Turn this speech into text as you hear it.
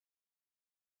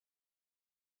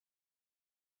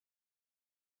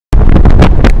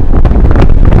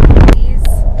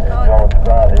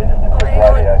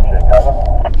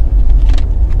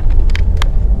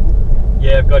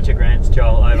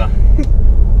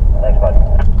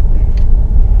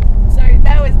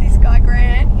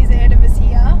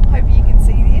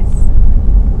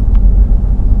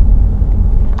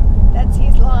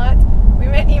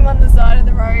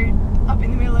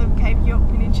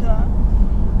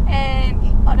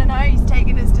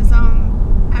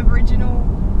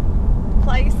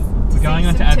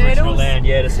around,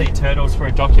 yeah, to see turtles for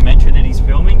a documentary that he's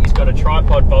filming. He's got a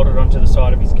tripod bolted onto the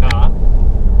side of his car.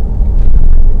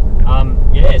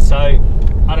 Yeah, so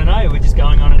I don't know. We're just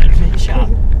going on an adventure.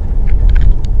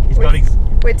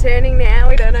 We're turning now.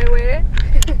 We don't know where.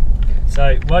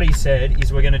 So what he said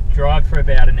is we're going to drive for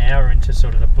about an hour into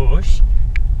sort of the bush,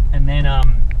 and then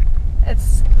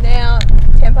it's now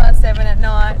 7:10 at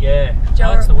night. Yeah.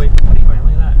 Joel, it's the week. Look at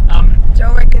that.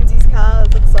 Joel reckons his car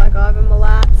looks like Ivan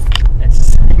Milat's. It's the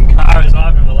same car as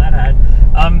Ivan Milat had.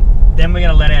 Then we're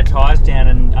going to let our tyres down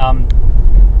and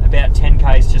about 10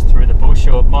 k's just through the bush,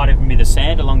 or it might even be the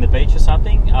sand along the beach or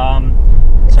something.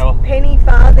 So penny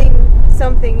farthing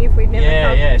something if we'd never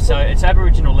come. Yeah. So it's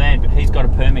Aboriginal land, but he's got a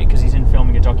permit because he's in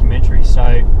filming a documentary. So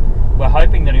we're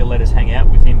hoping that he'll let us hang out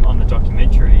with him on the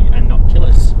documentary and not kill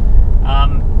us.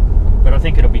 But I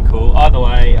think it'll be cool. Either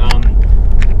way,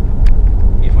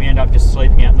 if we end up just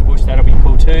sleeping out in the bush, that'll be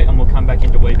cool too, and we'll come back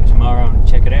into Weipa tomorrow and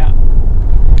check it out.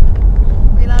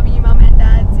 We love you, Mum and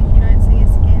Dads, if you don't see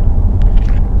us again.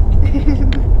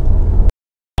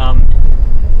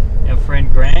 Our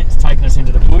friend Grant's taken us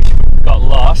into the bush. We got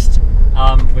lost.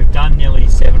 We've done nearly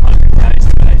 700 k's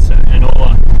today, and all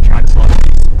on trucks like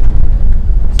this.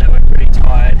 So we're pretty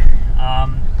tired.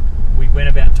 We went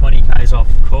about 20 k's off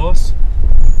course,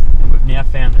 and we've now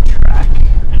found the track,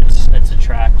 and it's a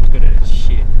track. Look at it, it's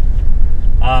shit.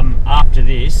 After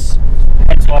this,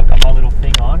 that's why I've got my little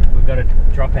thing on. We've got to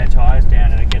drop our tyres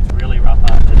down, and it gets really rough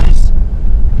after this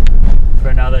for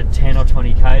another 10 or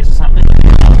 20 k's or something,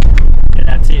 and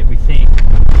that's it, we think.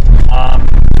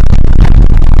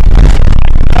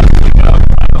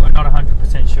 We're not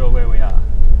 100% sure where we are.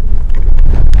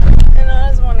 And I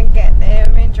just want to get there.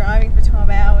 We've been driving for 12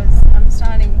 hours. I'm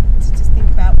starting to just think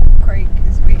about Wolf Creek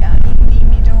because we are in the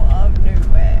middle of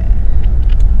nowhere.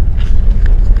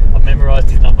 I've memorised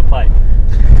his number plate.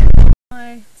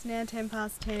 Hi, it's now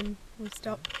 10:10. We've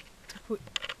stopped to put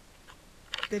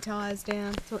the tyres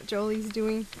down. That's what Jolie's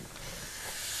doing.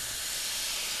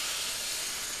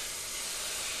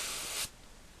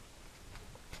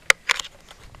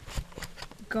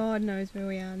 God knows where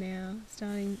we are now.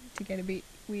 Starting to get a bit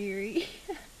weary.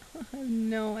 I have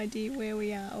no idea where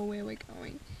we are or where we're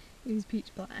going. It is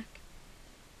pitch black.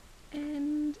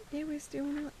 And yeah, we're still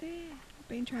not there. I've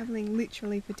been travelling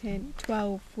literally for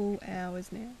 12 full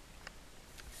hours now.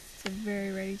 So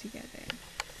very ready to get there.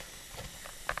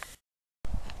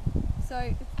 So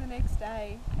it's the next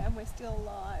day and we're still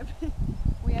alive.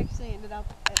 We actually ended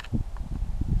up at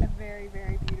a very,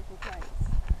 very beautiful place.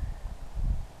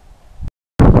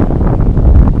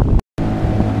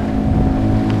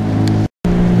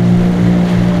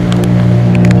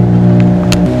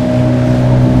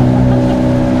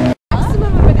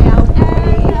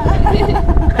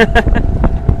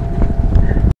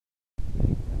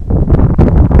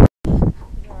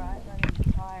 Alright, running the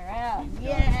tyre out.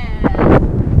 Yeah!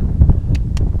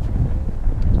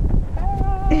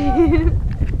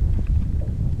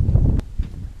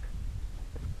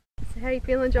 So how you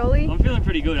feeling, Jolie? I'm feeling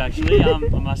pretty good actually, I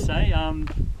must say.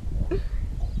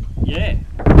 Yeah.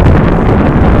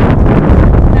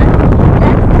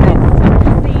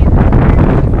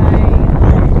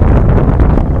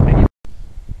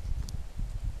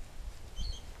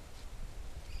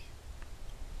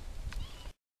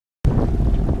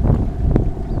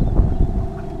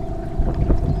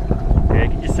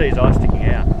 See his eye sticking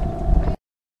out.